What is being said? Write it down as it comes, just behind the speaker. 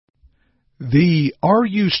The Are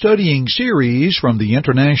You Studying series from the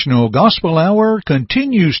International Gospel Hour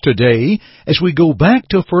continues today as we go back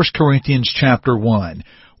to 1 Corinthians chapter 1.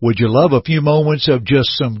 Would you love a few moments of just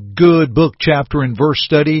some good book, chapter, and verse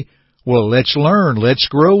study? Well, let's learn, let's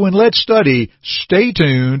grow, and let's study. Stay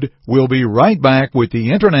tuned. We'll be right back with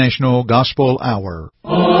the International Gospel Hour.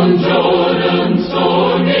 On Jordan's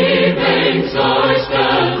stormy banks I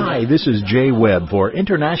stand. Hi, this is Jay Webb for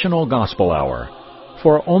International Gospel Hour.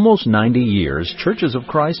 For almost 90 years, Churches of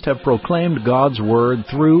Christ have proclaimed God's Word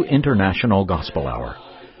through International Gospel Hour.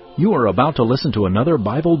 You are about to listen to another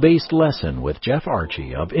Bible-based lesson with Jeff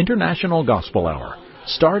Archie of International Gospel Hour,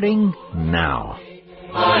 starting now.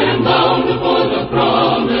 I am bound for the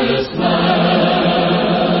promised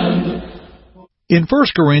land. In 1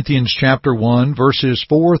 Corinthians chapter 1, verses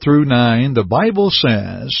 4 through 9, the Bible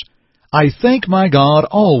says, I thank my God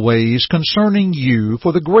always concerning you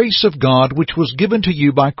for the grace of God which was given to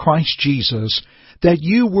you by Christ Jesus, that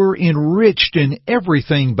you were enriched in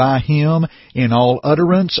everything by Him, in all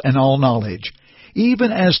utterance and all knowledge,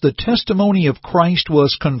 even as the testimony of Christ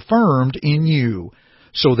was confirmed in you,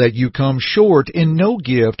 so that you come short in no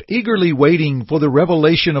gift, eagerly waiting for the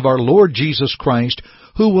revelation of our Lord Jesus Christ,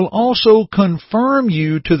 who will also confirm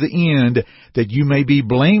you to the end, that you may be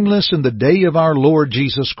blameless in the day of our Lord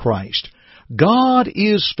Jesus Christ. God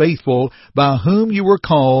is faithful, by whom you were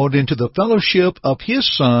called into the fellowship of His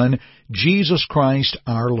Son, Jesus Christ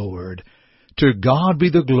our Lord. To God be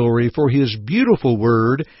the glory for His beautiful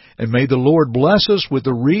Word, and may the Lord bless us with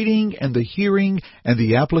the reading and the hearing and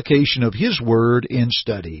the application of His Word in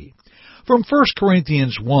study. From 1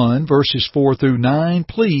 Corinthians 1, verses 4 through 9,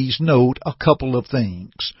 please note a couple of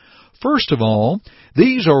things. First of all,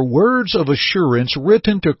 these are words of assurance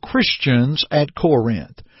written to Christians at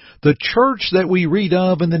Corinth. The church that we read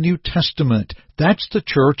of in the New Testament, that's the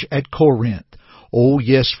church at Corinth. Oh,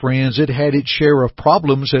 yes, friends, it had its share of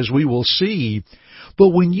problems, as we will see. But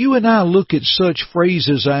when you and I look at such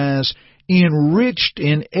phrases as enriched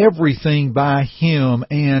in everything by Him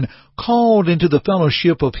and called into the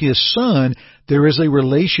fellowship of His Son, there is a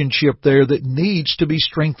relationship there that needs to be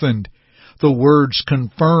strengthened. The words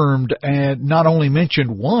confirmed, and not only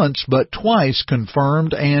mentioned once, but twice,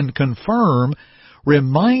 confirmed and confirm,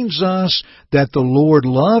 reminds us that the Lord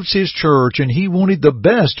loves His church, and He wanted the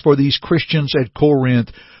best for these Christians at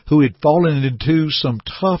Corinth who had fallen into some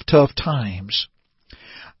tough times.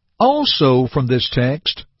 Also from this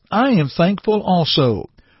text, I am thankful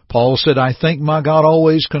also. Paul said, I thank my God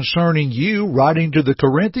always concerning you, writing to the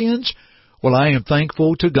Corinthians. Well, I am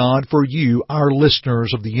thankful to God for you, our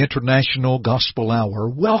listeners of the International Gospel Hour.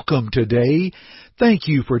 Welcome today. Thank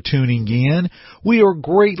you for tuning in. We are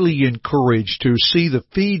greatly encouraged to see the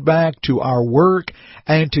feedback to our work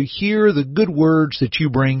and to hear the good words that you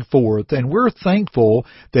bring forth. And we're thankful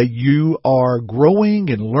that you are growing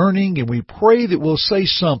and learning, and we pray that we'll say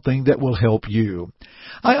something that will help you.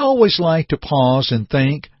 I always like to pause and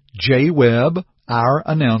thank Jay Webb, our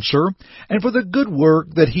announcer, and for the good work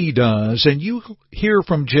that he does. And you hear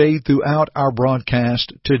from Jay throughout our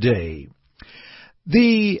broadcast today.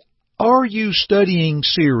 The Are You Studying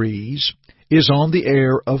series is on the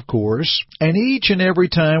air, of course, and each and every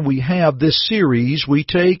time we have this series, we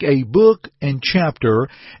take a book and chapter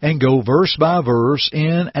and go verse by verse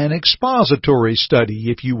in an expository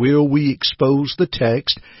study. If you will, we expose the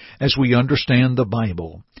text as we understand the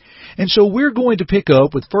Bible. And so we're going to pick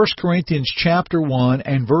up with 1 Corinthians chapter 1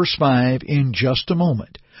 and verse 5 in just a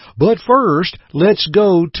moment. But first, let's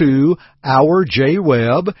go to our Jay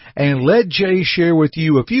Webb and let Jay share with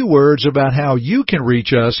you a few words about how you can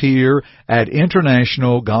reach us here at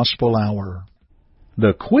International Gospel Hour.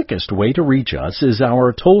 The quickest way to reach us is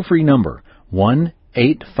our toll-free number,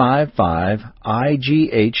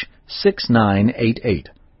 1-855-IGH-6988.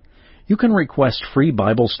 You can request free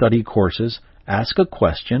Bible study courses, ask a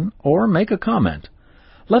question, or make a comment.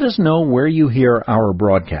 Let us know where you hear our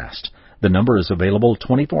broadcast. The number is available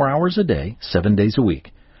 24 hours a day, 7 days a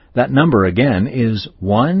week. That number again is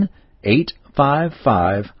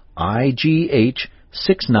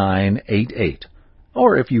 1-855-IGH-6988.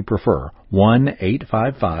 Or if you prefer,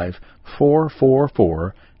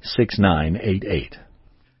 1-855-444-6988.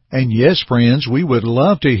 And yes, friends, we would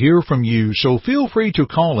love to hear from you, so feel free to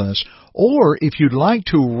call us. Or if you'd like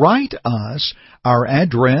to write us, our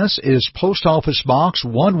address is Post Office Box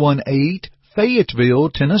 118, Fayetteville,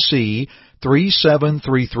 Tennessee,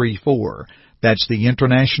 37334. That's the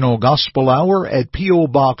International Gospel Hour at P.O.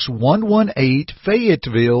 Box 118,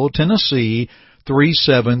 Fayetteville, Tennessee,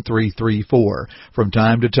 37334. From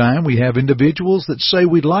time to time, we have individuals that say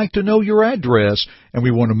we'd like to know your address, and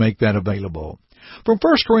we want to make that available. From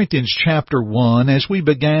 1 Corinthians chapter 1, as we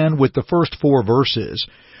began with the first 4 verses,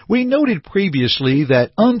 we noted previously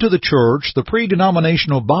that unto the church, the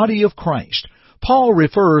pre-denominational body of Christ, Paul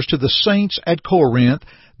refers to the saints at Corinth,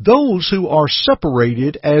 those who are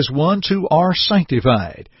separated as ones who are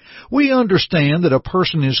sanctified. We understand that a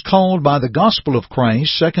person is called by the gospel of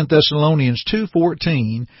Christ, 2 Thessalonians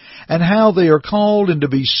 2:14, and how they are called and to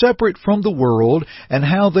be separate from the world, and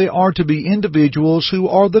how they are to be individuals who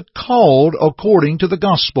are the called according to the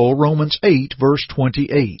gospel, Romans 8, verse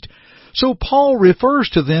 28. So Paul refers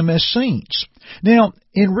to them as saints. Now,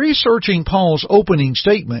 in researching Paul's opening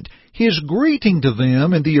statement, his greeting to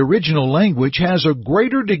them in the original language has a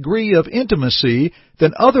greater degree of intimacy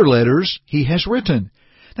than other letters he has written.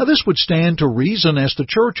 Now, this would stand to reason as the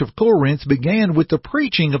church of Corinth began with the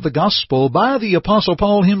preaching of the gospel by the Apostle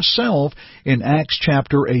Paul himself in Acts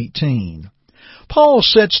chapter 18. Paul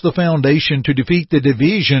sets the foundation to defeat the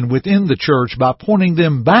division within the church by pointing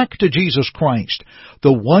them back to Jesus Christ,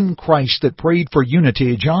 the one Christ that prayed for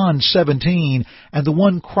unity, John 17, and the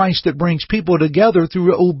one Christ that brings people together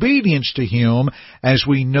through obedience to Him, as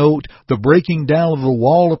we note the breaking down of the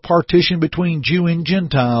wall of partition between Jew and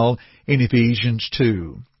Gentile in Ephesians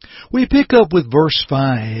 2. We pick up with verse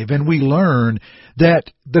 5, and we learn that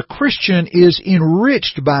the Christian is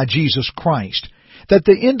enriched by Jesus Christ, that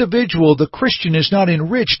the individual, the Christian, is not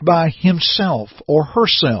enriched by himself or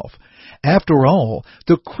herself. After all,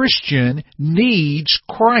 the Christian needs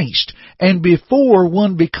Christ, and before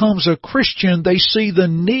one becomes a Christian, they see the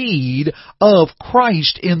need of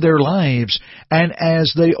Christ in their lives, and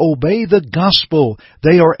as they obey the gospel,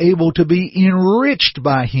 they are able to be enriched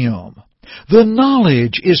by Him. The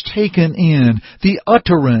knowledge is taken in, the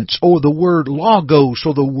utterance or the word logos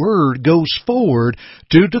or the word goes forward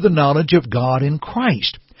due to the knowledge of God in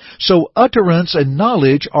Christ. So utterance and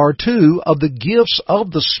knowledge are two of the gifts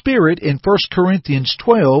of the Spirit in 1 Corinthians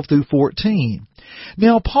 12 through 14.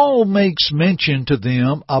 Now, Paul makes mention to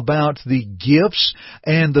them about the gifts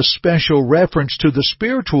and the special reference to the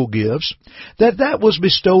spiritual gifts, that was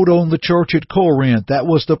bestowed on the church at Corinth. That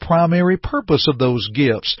was the primary purpose of those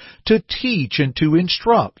gifts, to teach and to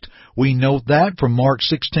instruct. We note that from Mark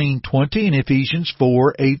 16:20 and Ephesians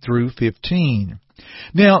 4:8 through 15.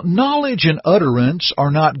 Now, knowledge and utterance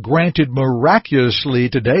are not granted miraculously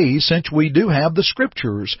today, since we do have the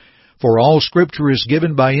Scriptures. For all Scripture is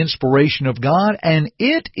given by inspiration of God, and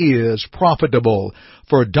it is profitable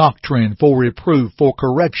for doctrine, for reproof, for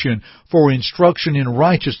correction, for instruction in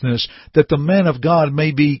righteousness, that the man of God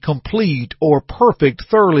may be complete or perfect,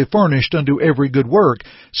 thoroughly furnished unto every good work.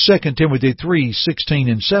 2 Timothy 3:16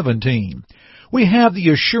 and 17. We have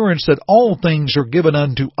the assurance that all things are given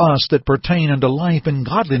unto us that pertain unto life and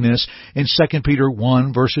godliness in 2 Peter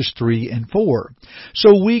 1 verses 3 and 4.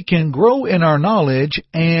 So we can grow in our knowledge,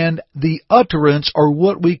 and the utterance or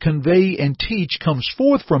what we convey and teach comes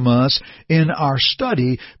forth from us in our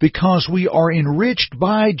study, because we are enriched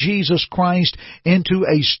by Jesus Christ into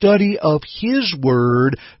a study of His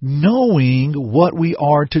Word, knowing what we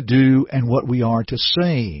are to do and what we are to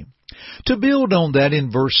say. To build on that,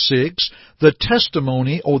 in verse 6, the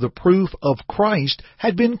testimony or the proof of Christ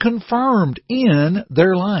had been confirmed in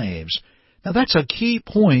their lives. Now, that's a key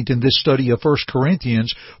point in this study of 1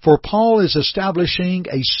 Corinthians, for Paul is establishing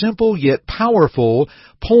a simple yet powerful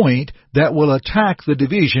point that will attack the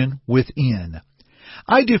division within.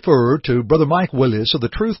 I defer to Brother Mike Willis of the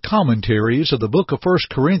Truth Commentaries of the book of 1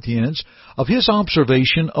 Corinthians of his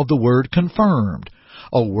observation of the word confirmed,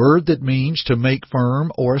 a word that means to make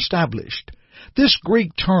firm or established. This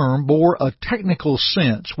Greek term bore a technical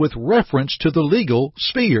sense with reference to the legal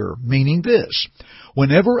sphere, meaning this: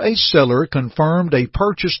 whenever a seller confirmed a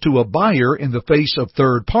purchase to a buyer in the face of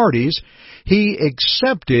third parties, he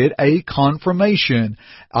accepted a confirmation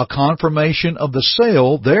of the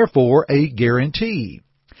sale, therefore a guarantee.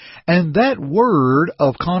 And that word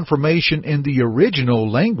of confirmation in the original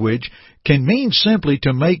language can mean simply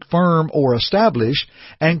to make firm or establish,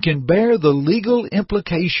 and can bear the legal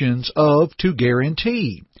implications of to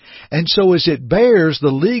guarantee. And so as it bears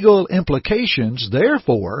the legal implications,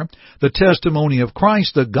 therefore, the testimony of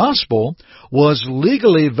Christ, the gospel, was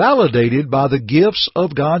legally validated by the gifts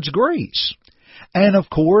of God's grace. And of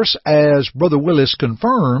course, as Brother Willis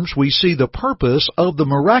confirms, we see the purpose of the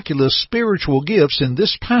miraculous spiritual gifts in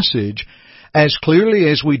this passage as clearly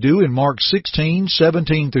as we do in Mark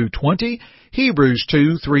 16:17 through 20, Hebrews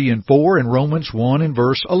 2:3 and 4, and Romans 1 and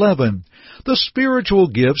verse 11. The spiritual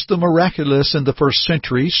gifts, the miraculous in the first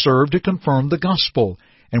century, served to confirm the gospel,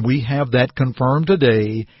 and we have that confirmed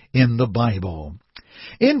today in the Bible.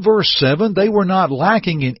 In verse 7, they were not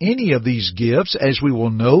lacking in any of these gifts, as we will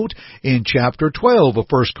note in chapter 12 of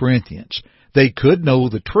 1 Corinthians. They could know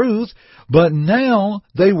the truth, but now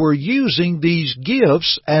they were using these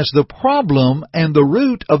gifts as the problem and the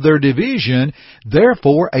root of their division,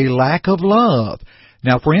 therefore a lack of love.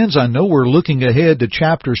 Now, friends, I know we're looking ahead to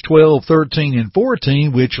chapters 12, 13, and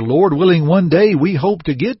 14, which, Lord willing, one day we hope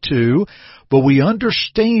to get to, but we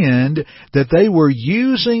understand that they were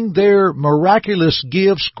using their miraculous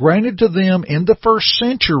gifts granted to them in the first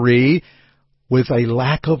century with a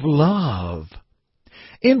lack of love.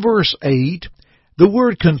 In verse 8, the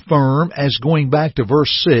word confirm, as going back to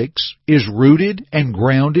verse 6, is rooted and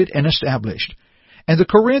grounded and established. And the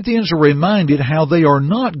Corinthians are reminded how they are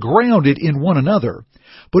not grounded in one another.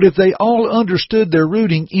 But if they all understood their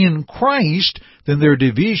rooting in Christ, then their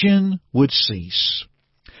division would cease.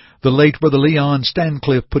 The late Brother Leon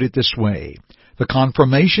Stancliffe put it this way: the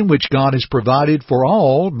confirmation which God has provided for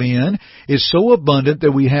all men is so abundant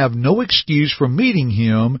that we have no excuse for meeting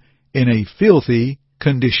Him in a filthy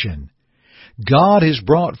condition. God has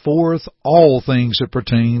brought forth all things that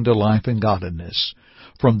pertain to life and godliness.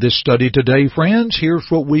 From this study today, friends, here's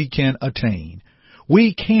what we can attain.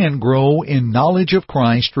 We can grow in knowledge of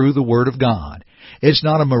Christ through the Word of God. It's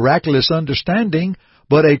not a miraculous understanding,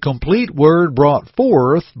 but a complete Word brought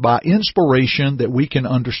forth by inspiration that we can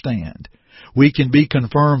understand. We can be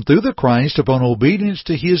confirmed through the Christ upon obedience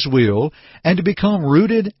to His will and to become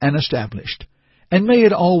rooted and established. And may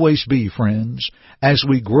it always be, friends, as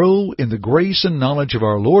we grow in the grace and knowledge of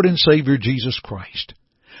our Lord and Savior Jesus Christ.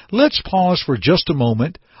 Let's pause for just a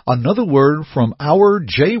moment, another word from our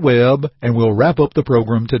J. Webb, and we'll wrap up the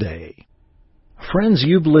program today. Friends,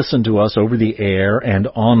 you've listened to us over the air and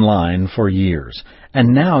online for years, and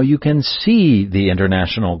now you can see the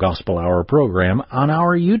International Gospel Hour program on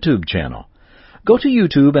our YouTube channel. Go to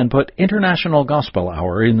YouTube and put International Gospel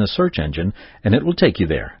Hour in the search engine, and it will take you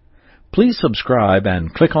there. Please subscribe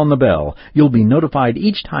and click on the bell. You'll be notified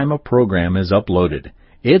each time a program is uploaded.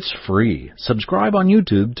 It's free. Subscribe on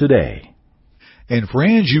YouTube today. And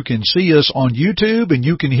friends, you can see us on YouTube, and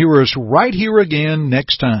you can hear us right here again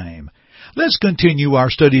next time. Let's continue our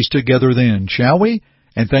studies together then, shall we?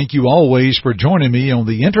 And thank you always for joining me on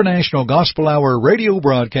the International Gospel Hour radio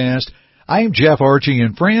broadcast. I'm Jeff Archie,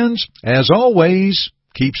 and friends, as always,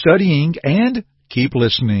 keep studying and keep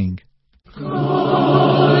listening.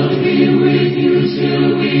 God be with you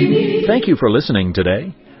till we meet. Thank you for listening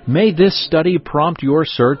today. May this study prompt your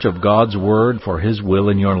search of God's Word for His will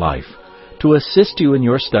in your life. To assist you in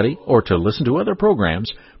your study or to listen to other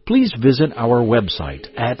programs, please visit our website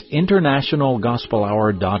at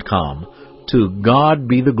internationalgospelhour.com. To God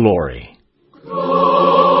be the glory.